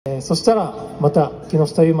そしたらまた木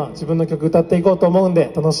下優真自分の曲歌っていこうと思うん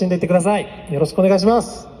で楽しんでいってください。よろしくお願いしま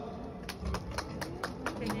す。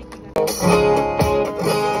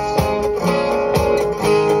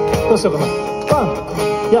どうしようかな。パン、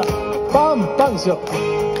いやパンパンにしよう。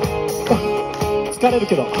疲れる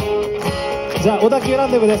けど。じゃあ小田急ラ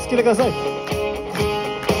ンデブで好きでください。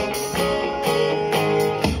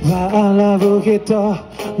笑う人、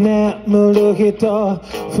眠る人、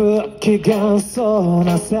不機嫌そう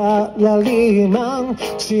なサラリーマン、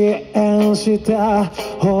遅延した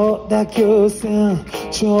小田急線、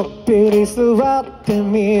ちょっぴり座って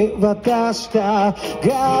見渡した、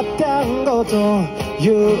ガタンゴトン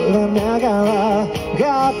揺れながら、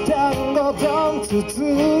ガタンゴトン続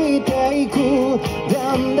いていく、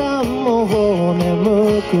だんだんもう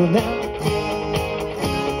眠くなる。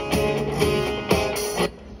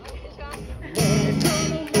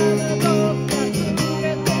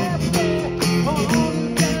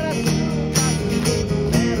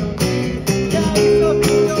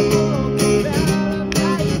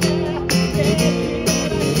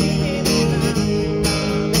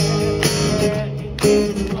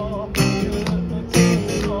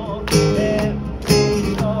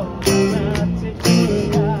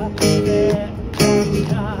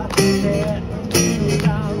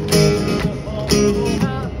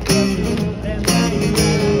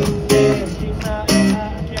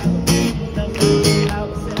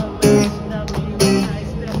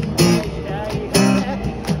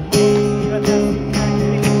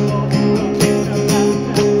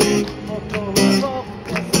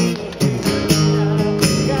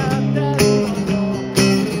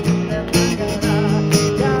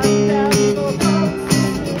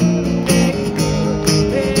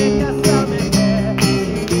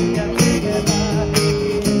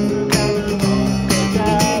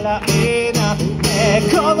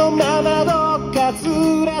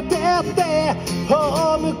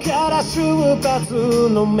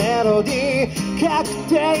のメロディー確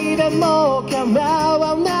定でも構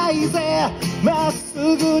わないぜ、まっす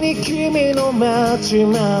ぐに君の街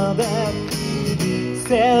まで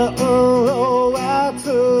線路は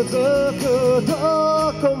続く、ど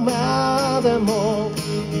こまでも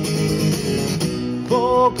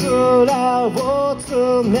僕らを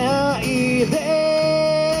つない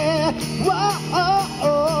で、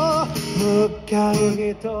向かう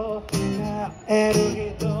人、帰る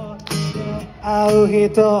人、会う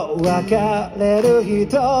人、別れる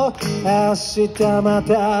人、明日ま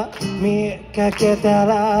た見かけた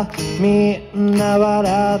らみんな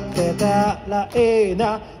笑ってたらいい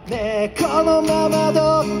な、ねえこのまま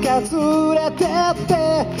どっか連れてって、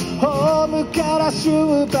ホームから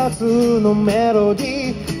出発のメロデ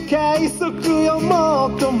ィー、快速よも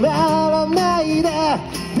う止まらないで、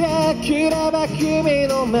できれば君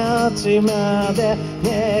の街まで、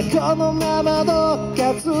ねえこのままどっ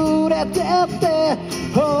か連れてって、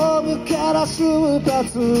ホームから出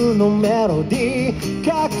発のメロディー、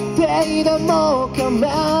確定でも構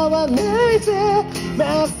わないぜ、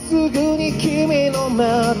まっすぐに君の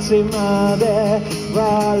街まで、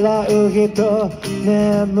笑う人、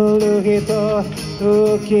眠る人、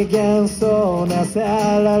不機嫌そうなサ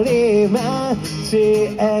ラリーマン、遅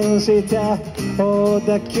延した小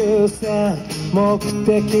田急線、目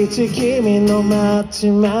的地君の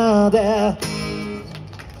街まで。あ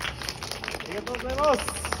りがとうございま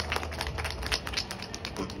す。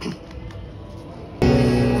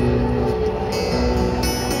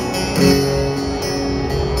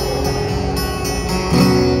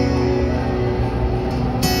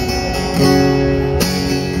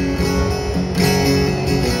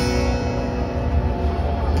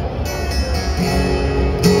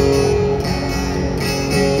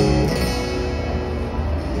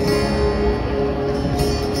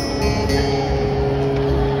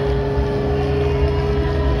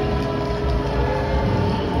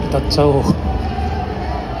歌っちゃおう。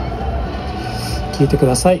聴いてく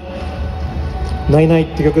ださい。ないないっ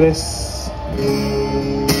て曲です。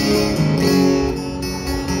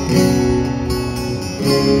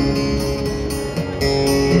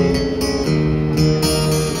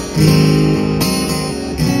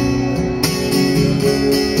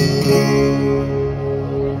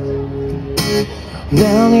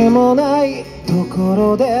何もないとこ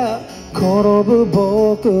ろで転ぶ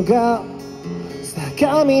僕が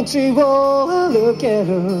坂道を歩け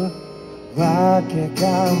るわけ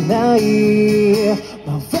がない、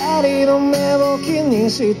周りの目を気に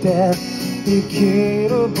して生き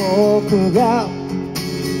る僕が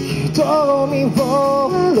瞳を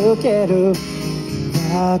歩ける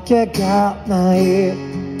わけがない、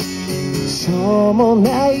しょうも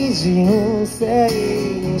ない人生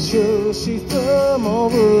に終止符も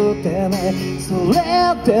打てない。それ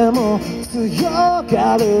でも強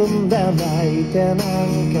がるんだ。泣いてなんか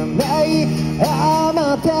ない。あ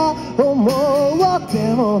また思っ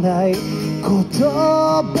てもない言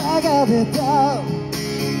葉が出た。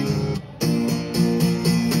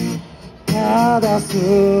ただす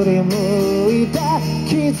りむいた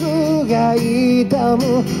傷が痛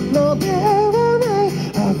むのではない。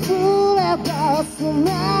溢れ出す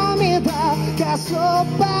涙がしょっ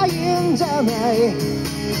ぱいんじゃない。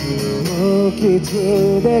無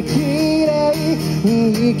傷で綺麗に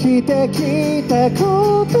生きてきた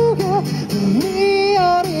ことが何よ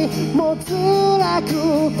りも辛く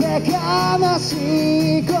て悲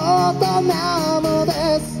しいことなので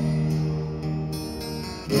す。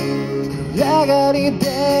暗がり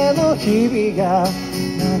での日々が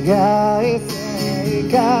長いせい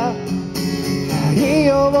か、太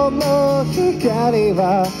陽の光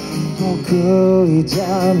は得意じゃ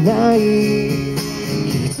ない。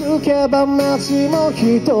気づけば街も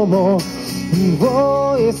人も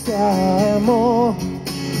匂いさえも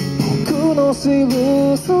僕のシルエ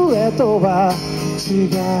ットは違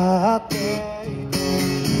っていて、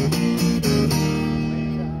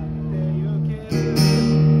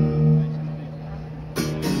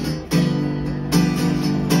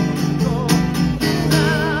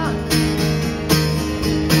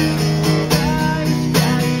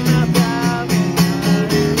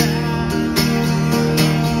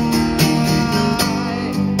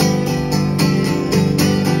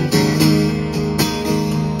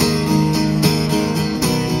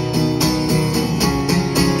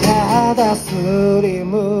ただすり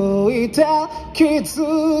むいた傷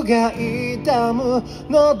が痛む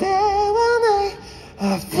のではな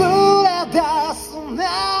い。溢れ出す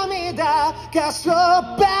涙がしょっ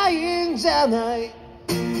ぱいんじゃない。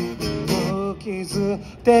無傷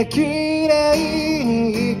で綺麗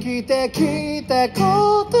に生きてきた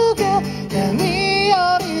ことが何よ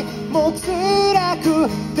りも辛く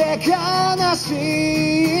て悲し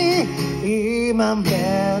い。今目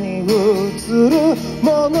に映る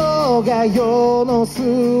ものが世の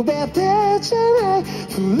全てじゃない。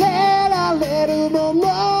触れられるもの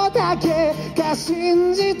だけが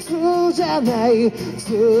真実じゃない。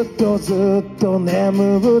ずっとずっと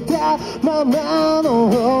眠ったまま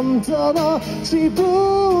の本当の自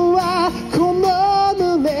分はこの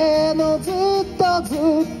胸のずっとずっ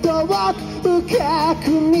と深く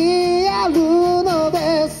にあるの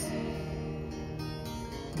です。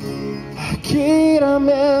諦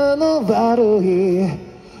めの悪い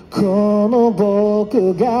この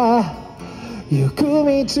僕が行く道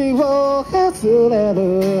を外れ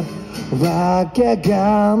るわけ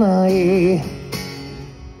がない。あり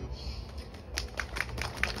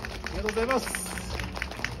がとうございます。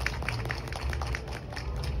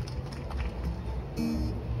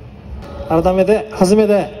改めて初め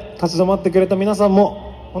て立ち止まってくれた皆さん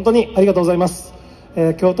も本当にありがとうございます。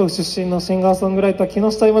京都府出身のシンガーソングライター木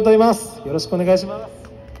下優真と言います。よろしくお願いします。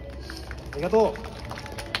ありがとう。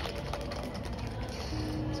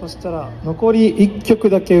そしたら残り1曲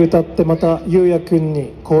だけ歌ってまた優也くん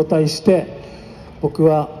に交代して僕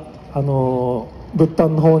は物販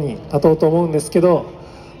の方に立とうと思うんですけど、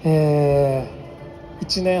1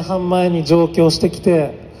年半前に上京してき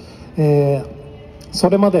て、そ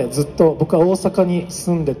れまでずっと僕は大阪に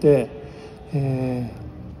住んでて、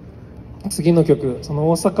次の曲その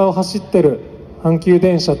大阪を走ってる阪急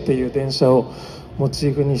電車っていう電車をモチ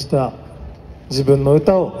ーフにした自分の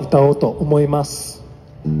歌を歌おうと思います。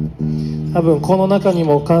多分この中に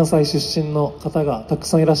も関西出身の方がたく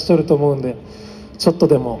さんいらっしゃると思うんで、ちょっと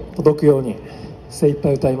でも届くように精一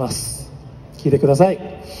杯歌います。聴いてください。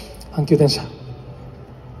阪急電車。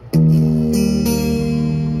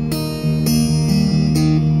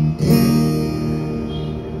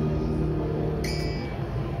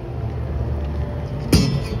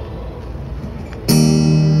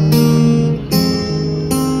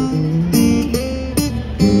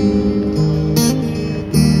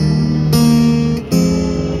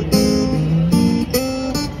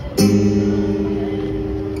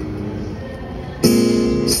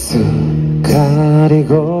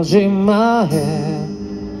5時前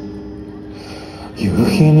夕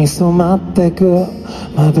日に染まってく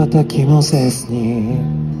瞬きもせずに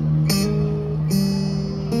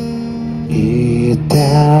一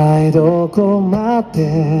体どこま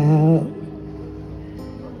で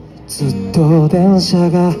ずっと電車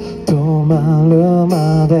が止まる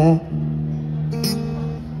まで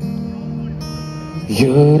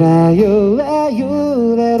ゆらゆら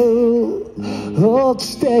揺れる落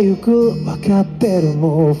ちてゆく分かってる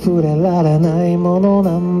もう触れられないもの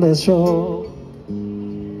なんでしょう。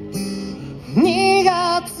2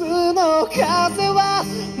月の風は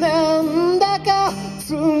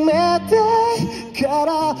いか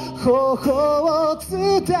ら頬を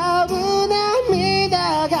伝う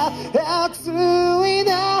涙が熱い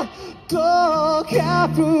などうか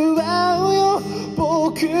不安よ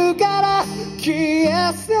僕から消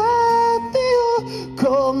え去ってよ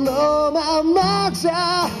このままじ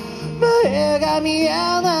ゃ前が見え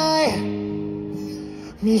ない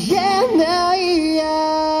見えないや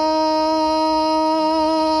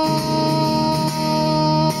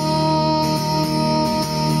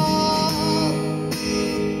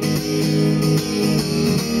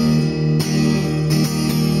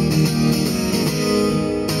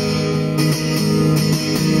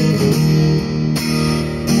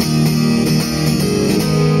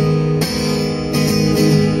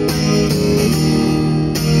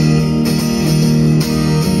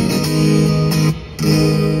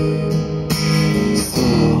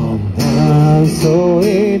急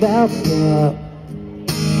いだって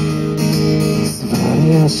座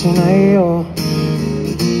りやしないよ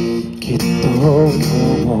きっと今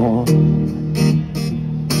日も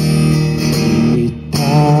一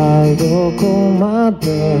体どこま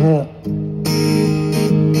で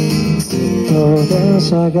ずっと電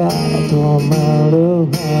車が止まる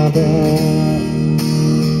まで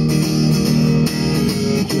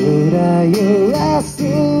ゆらゆら進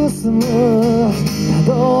む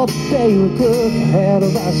たどってゆく帰る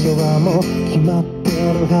場所はもう決まって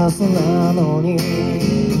るはずなのに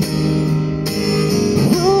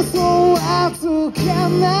嘘はつか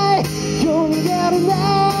ない読んでるな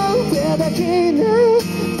んてできないん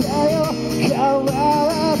だよ変わ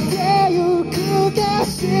ってゆく景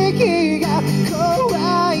色が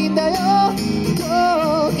怖いんだよど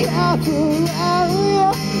うか不安よ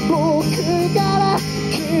僕から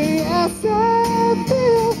消え去って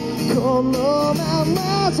よこのま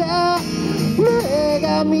まじゃ目が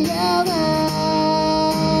見えない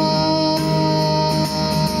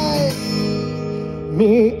見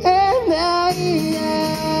えないや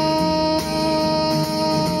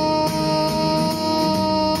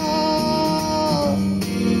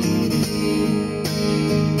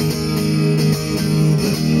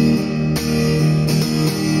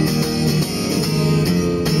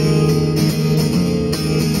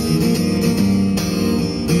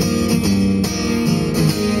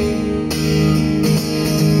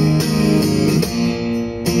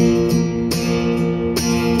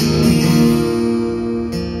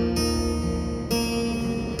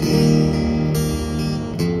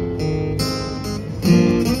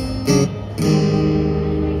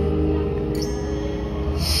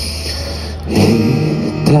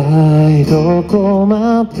どこ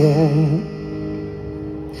まで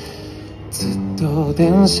ずっと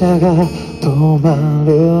電車が止ま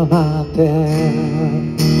るまで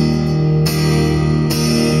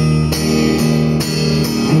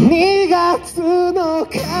2月の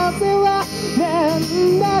風はなん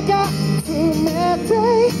だか冷た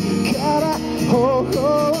いから頬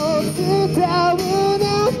を伝う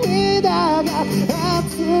涙が熱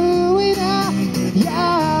いなや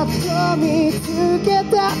っと見つけ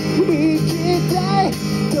た生きたい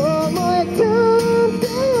と思えたんだ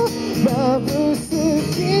よ眩し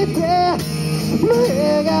くて目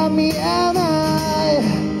が見えない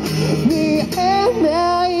見え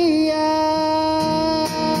ないや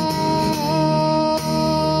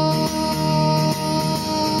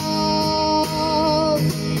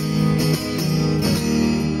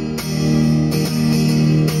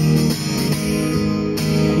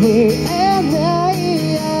見えない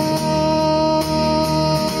や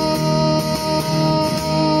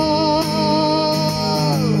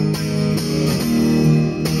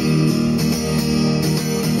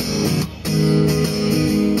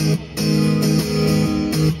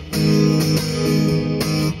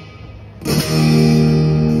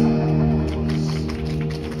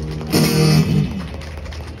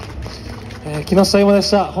木下優真でし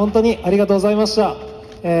た。本当にありがとうございました。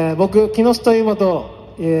僕木下優真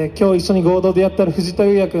と、今日一緒に合同でやってる藤田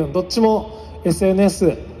悠也くんどっちも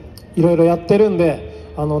SNS いろいろやってるんで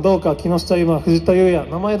どうか木下優真藤田悠也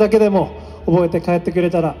名前だけでも覚えて帰ってくれ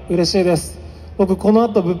たら嬉しいです。僕この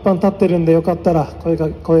後物販立ってるんでよかったら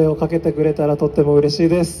声をかけてくれたらとっても嬉しい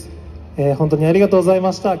です。本当にありがとうござい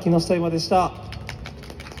ました。木下優真でした。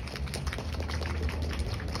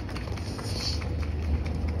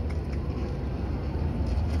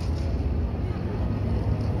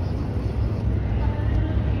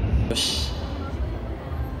よし、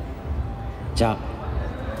じゃあ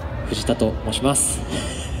藤田と申します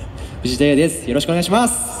藤田優也です。よろしくお願いしま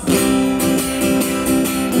す。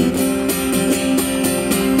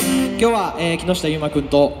今日は、木下優真くん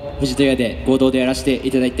と藤田優也で合同でやらせてい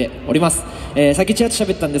ただいております。さっきちらっと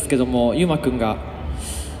喋ったんですけども、優真くんが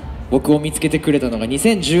僕を見つけてくれたのが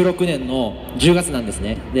2016年の10月なんです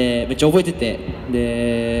ね。でめっちゃ覚えてて、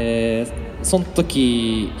でその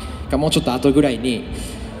時がもうちょっと後ぐらいに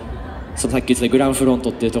さっき言ってたグランフロント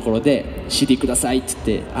っていうところで CD くださいって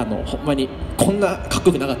言って、ほんまにこんなかっこ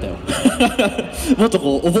よくなかったよもっと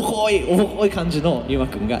こうおぼこい感じの優真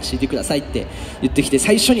くんが CD くださいって言ってきて、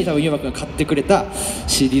最初に多分優真くんが買ってくれた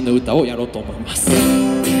CD の歌をやろうと思います。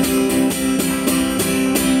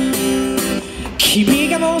君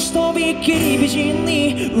がもしとびっきり美人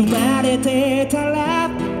に生まれてた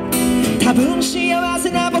ら、多分幸せ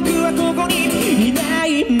な僕はここにいな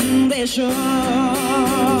いんでしょう。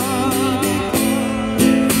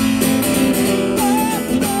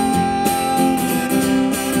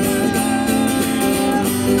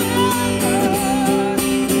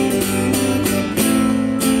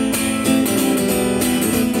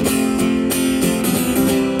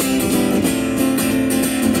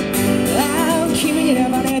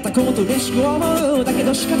こと嬉しく思う。だけ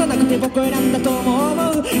ど仕方なくて僕選んだと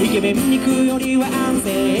思う。イケメンに行くよりは安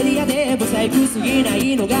全エリアでブサイクすぎな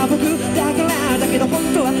いのが僕だから。だけど本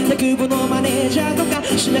当は野球部のマネージャーとか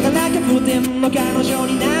しながらキャプテンの彼女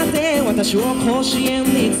になって私を甲子園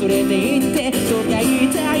に連れて行ってとか言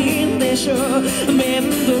いたいんでしょう。めん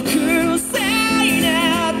どくさい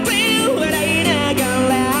なって笑いなが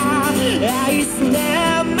ら愛す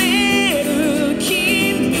らめる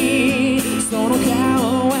君、その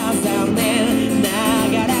顔は残念な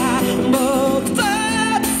がら僕と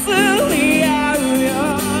釣り合うよ。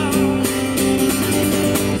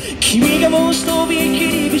君がもしとびっき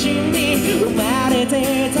り美人に生まれ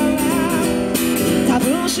てたら、多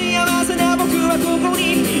分幸せな僕はここ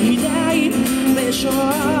にいないんでしょう。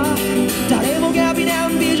誰もが美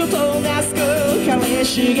男美女となすく彼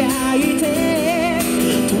氏がいて、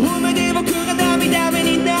遠目で僕が涙目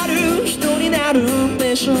になる人になるん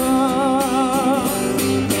でしょう。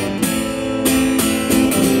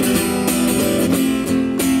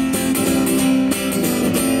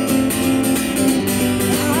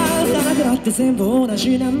だって全部同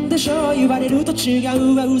じなんでしょう。言われると違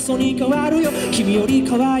うは嘘に変わるよ。君より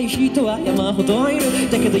可愛い人は山ほどいる。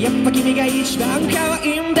だけどやっぱ君が一番可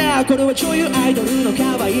愛いんだ。これは女優アイドルの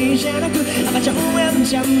可愛いじゃなく赤ちゃんワン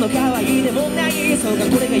ちゃんの可愛いでもない。そうか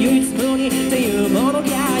これが唯一無二っていうものか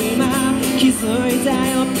今気づいた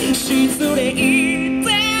よ。失礼だ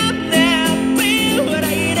なって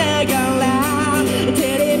笑いながら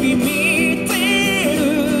テレビ見て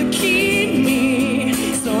る君、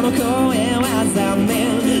その声は残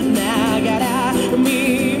念ながら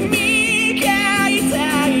耳が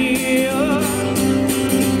痛いよ。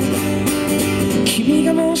君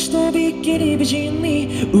がもしとびっきり美人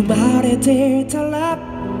に生まれてたら、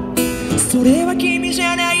それは君じ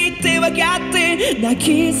ゃないって分かって泣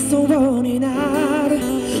きそうになる。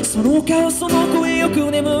その顔その声よ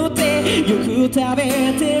く眠ってよく食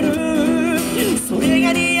べてる。それ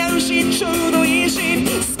が似合うしちょうどいいし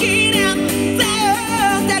好きなんだ。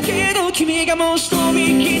だけど君がもしとびっ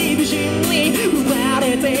きり美人に生ま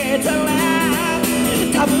れてたら、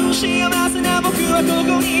多分幸せな僕はこ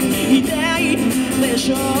こにいないんで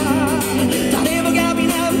しょう。誰もが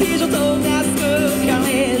皆美女となす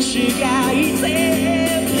彼氏がいて、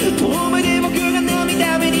遠目で僕が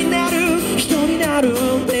涙目になる人になる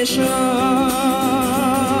んでしょう。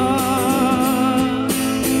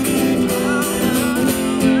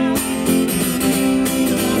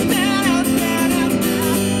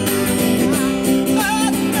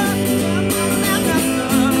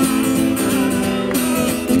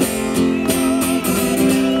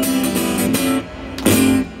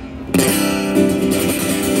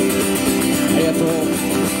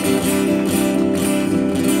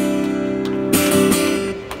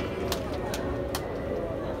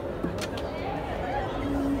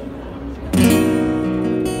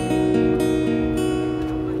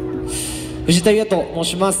藤田優也と申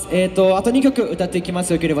します。あと2曲歌っていきま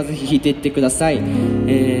す。よければぜひ弾いていってください。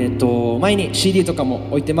前に CD とかも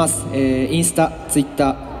置いてます。インスタ、ツイッタ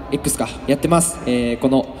ー、X かやってます。こ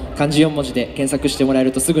の漢字4文字で検索してもらえ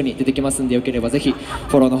るとすぐに出てきますんで、よければぜひフ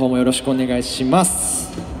ォローの方もよろしくお願いしま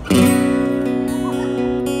す。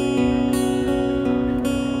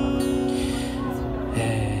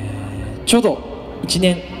ちょうど1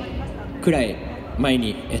年くらい前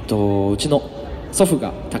に、うちの祖父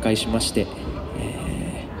が他界しまして、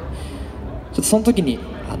ちょっとその時に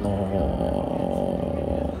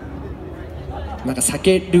なんか避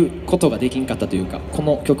けることができんかったというか、こ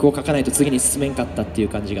の曲を書かないと次に進めんかったっていう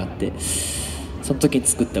感じがあって、その時に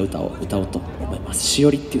作った歌を歌おうと思います。し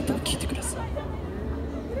おりっていう歌を聴いてください。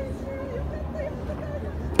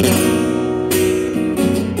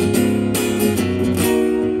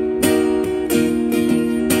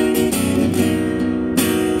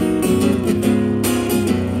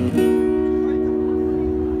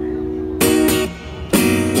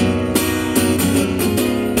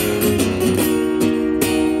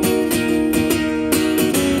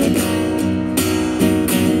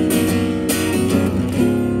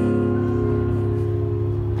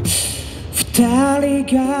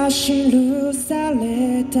が記さ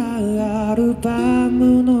れたアルバ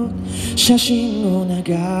ムの写真を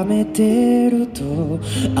眺めてると、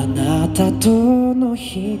あなたとの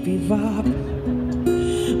日々は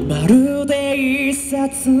まるで一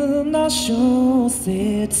冊の小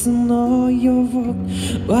説のよう。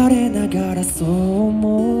我ながらそう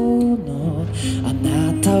思うの、あ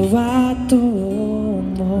なたはどう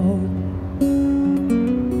思う？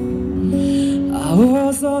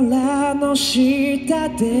青空の下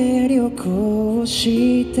で旅行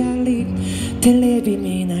したり、テレビ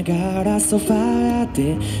見ながらソファー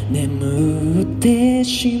で眠って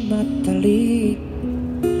しまったり、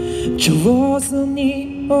上手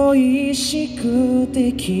に美味しく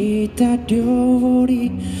できた料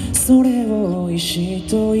理、それを美味しい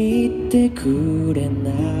と言ってくれ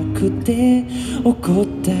なくて怒っ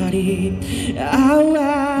たり、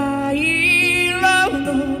淡い色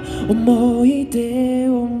の思い出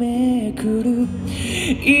をめくる、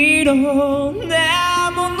いろん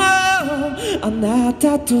なものあな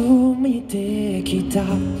たと見てきた。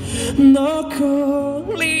残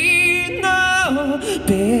りの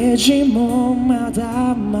ページもま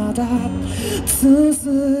だまだ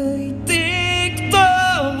続いていくと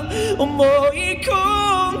思い込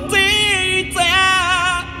んでいた。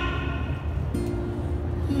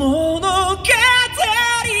物語が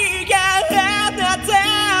あなた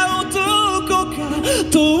をどこか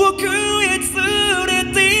遠くへ連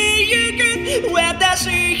れて行く。私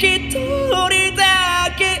一人だ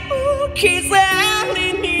け置き去り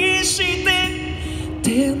にして、手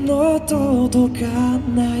の届か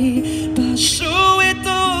ない場所へと。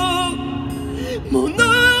物分か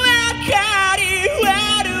り悪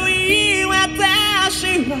い私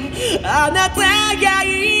はあなたがい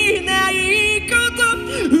ないこと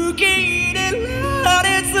受け入れられ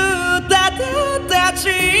ず、ただ立ち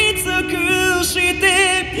尽くして、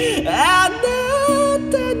あな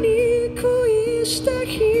たに恋した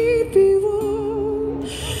日々を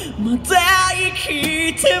まだ生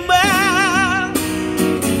きてます。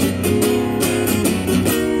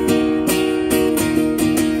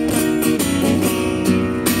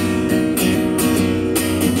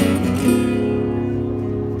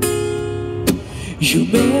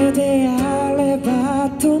夢であれば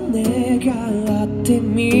と願って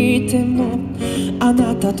みても、あ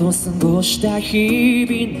なたと過ごした日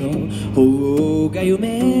々の方が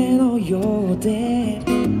夢のようで、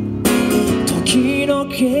時の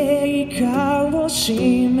経過を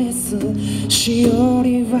示すしお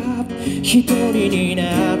りは一人に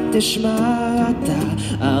なってしまっ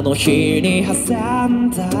たあの日に挟ん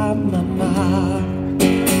だまま、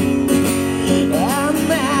あ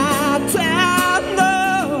なた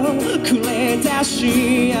くれた幸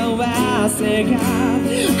せが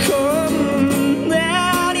こんな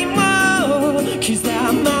にも刻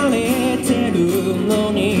まれてるの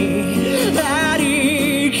に、あり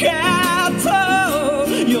がと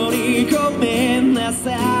うよりごめんな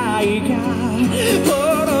さいがほ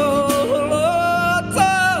ろほろと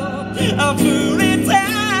溢れ出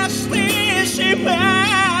してしまう。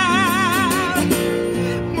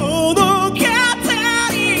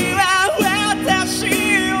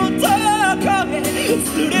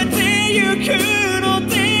連れて行くの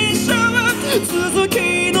でしょう。続き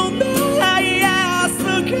のない明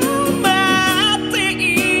日が待ってい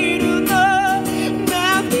るの。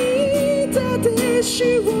涙でし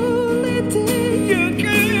おれてゆく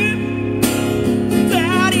二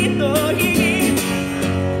人の日、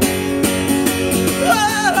今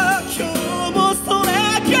日も空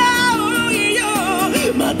が青いよ。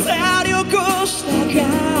また旅行したか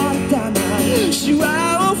ったな。シワ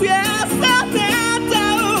を増やさない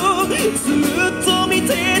ずっと見て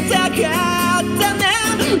たかったな。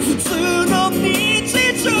普通の日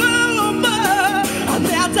常もあな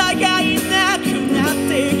たがいなくなって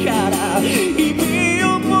から意味を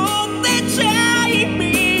持ってちゃ意味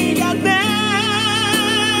がな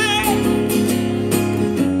い。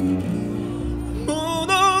物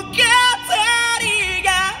語が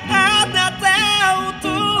あなたをど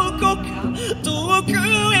こか遠く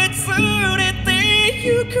へ連れて行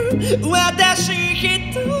く。私一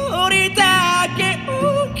人だけ置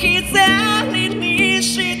き去りにし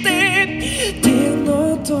て、手の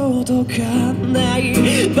届かない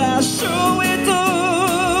場所へと。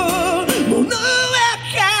物分か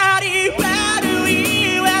り悪い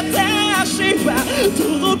私は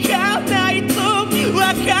届かないと分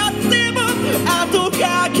かっても後が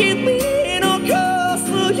君のコース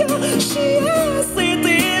よ。幸せで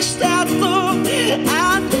したとあ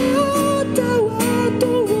なたはど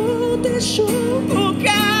うでしょうか。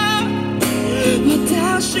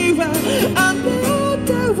私はあなた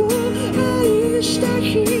を愛した日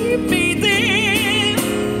々で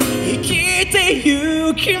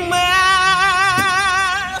行きます。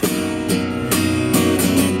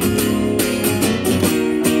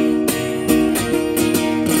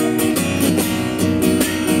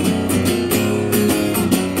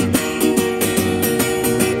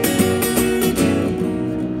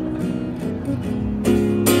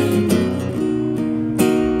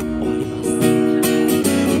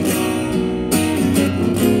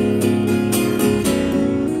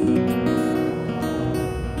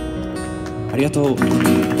ありがとう。お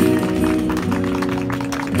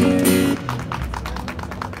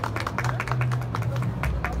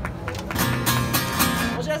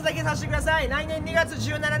知らせだけさせてください。来年2月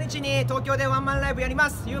17日に東京でワンマンライブやり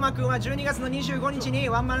ます。ゆうまくんは12月の25日に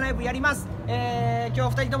ワンマンライブやります。今日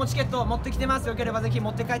2人ともチケット持ってきてます。よければぜひ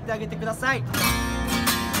持って帰ってあげてください。2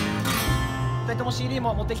人とも CD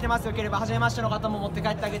も持ってきてます。よければ初めましての方も持って帰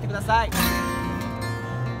ってあげてください。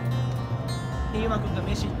でゆうまくんと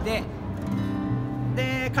飯行って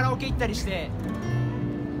でカラオケ行ったりして、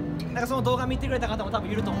なんかその動画見てくれた方も多分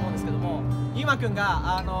いると思うんですけども、ゆうまくん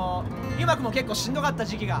がゆうまくんも結構しんどかった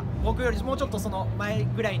時期が僕よりもうちょっとその前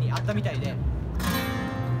ぐらいにあったみたいで、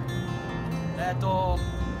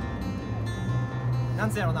なん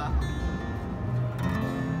つうやろうな、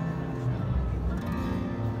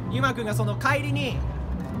ゆうまくんがその帰りに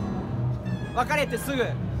別れてすぐ、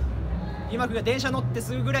ゆうまくんが電車乗って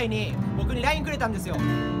すぐぐらいに僕に LINE くれたんですよ。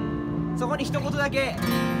そこに一言だけ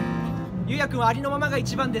「ゆうやくんはありのままが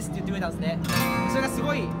一番です」って言ってくれたんですね。それがす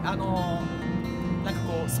ごいなんかこ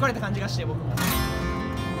う救われた感じがして、僕も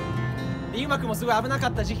でゆうまくんもすごい危なか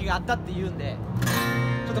った時期があったって言うんで、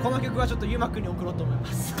ちょっとこの曲はちょっとゆうまくんに送ろうと思い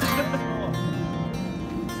ます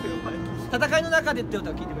戦いの中でって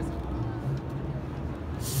歌を聴いてくださ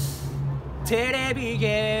い。テレビ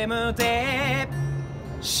ゲームで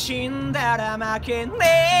死んだら負けね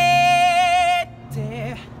えっ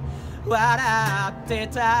て笑って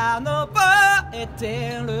たの覚え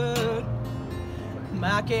てる。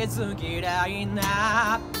負けず嫌い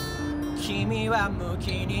な君はム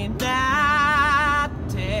キになっ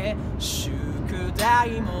て宿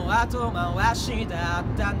題も後回しだっ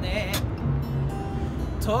たね。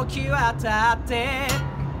時は経って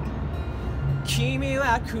君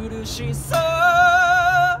は苦しそ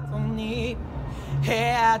うに部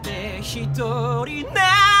屋で一人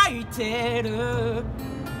泣いてる。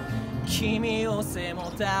君を背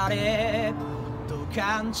もたれと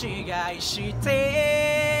勘違いし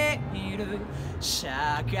ている。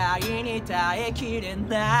社会に耐えきれ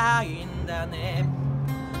ないんだね。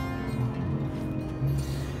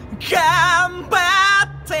頑張っ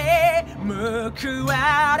て報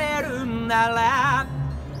われるなら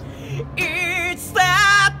いつだ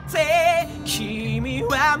って君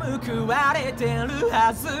は報われてる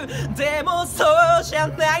はず。でもそうじゃ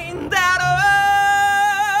ないんだろう。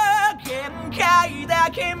限界だ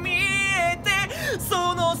け見えて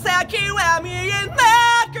その先は見えな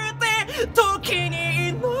くて、時に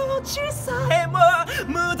命さえも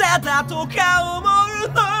無駄だとか思う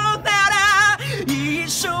のなら、一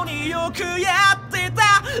緒によくやって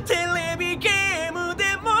たテレビゲーム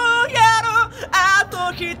でもやろう。あ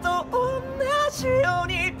の日と同じよう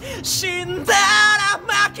に死んだら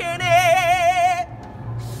負けね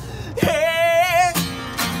え。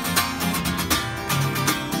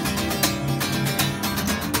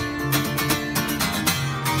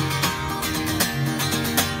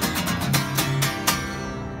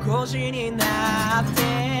5時になっ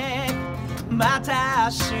てまた明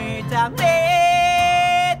日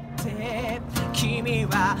ねって君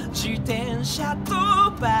は自転車飛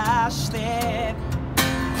ばして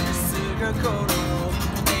すぐ転ん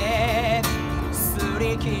です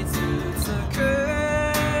り傷つくっ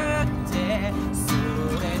てそ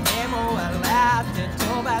れでも笑って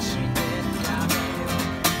飛ばしてやめよ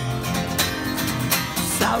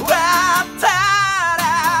う。触った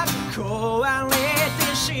ら壊れ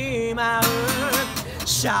てしまう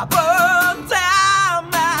シャボン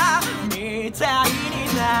玉みたい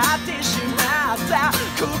になってしまった。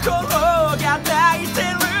心が泣いてる。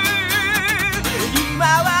今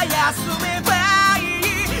は休めばいい。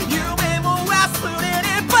夢も忘れ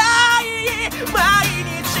ればいい。毎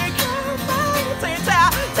日考えてた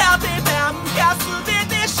立てたんか捨て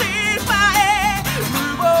てしまえ。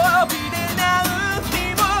無防備で何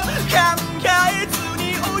にも考えずに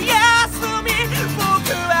おやすみ。僕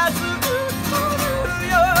はずっとい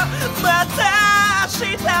るよ。また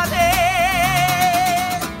明日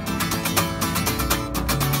ね。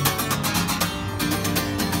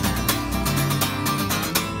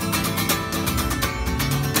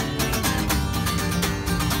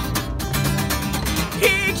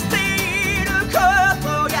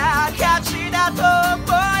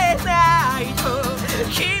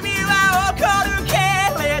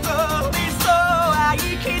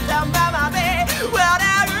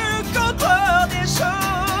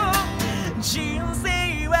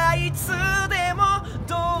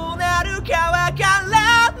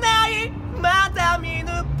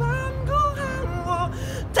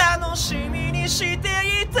してい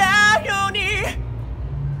たように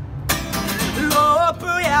ロープ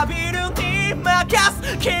やビルに任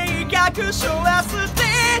す計画書は捨て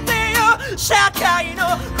てよ社会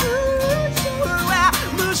の風潮は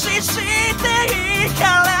無視していい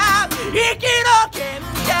から息の限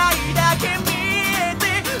界だけ見え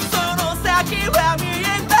てその先は見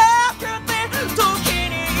えなくて時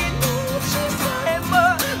に命さえ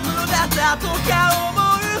も無駄だとか思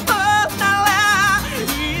うのなら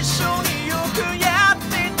一緒によくやっ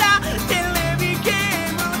てたテレビゲ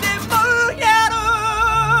ームでもやろ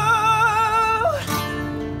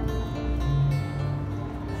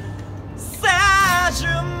うさあ準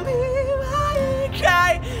備はいいか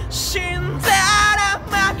い死んだら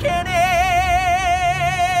負けね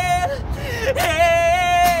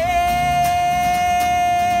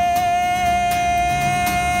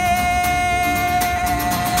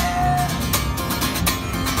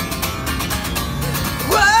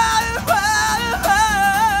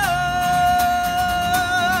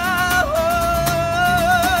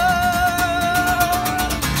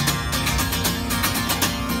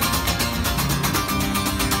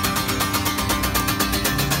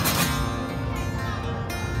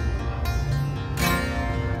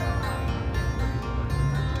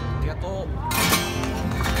ありがとう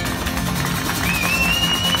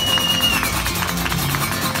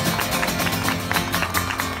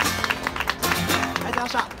ございま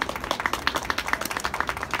した。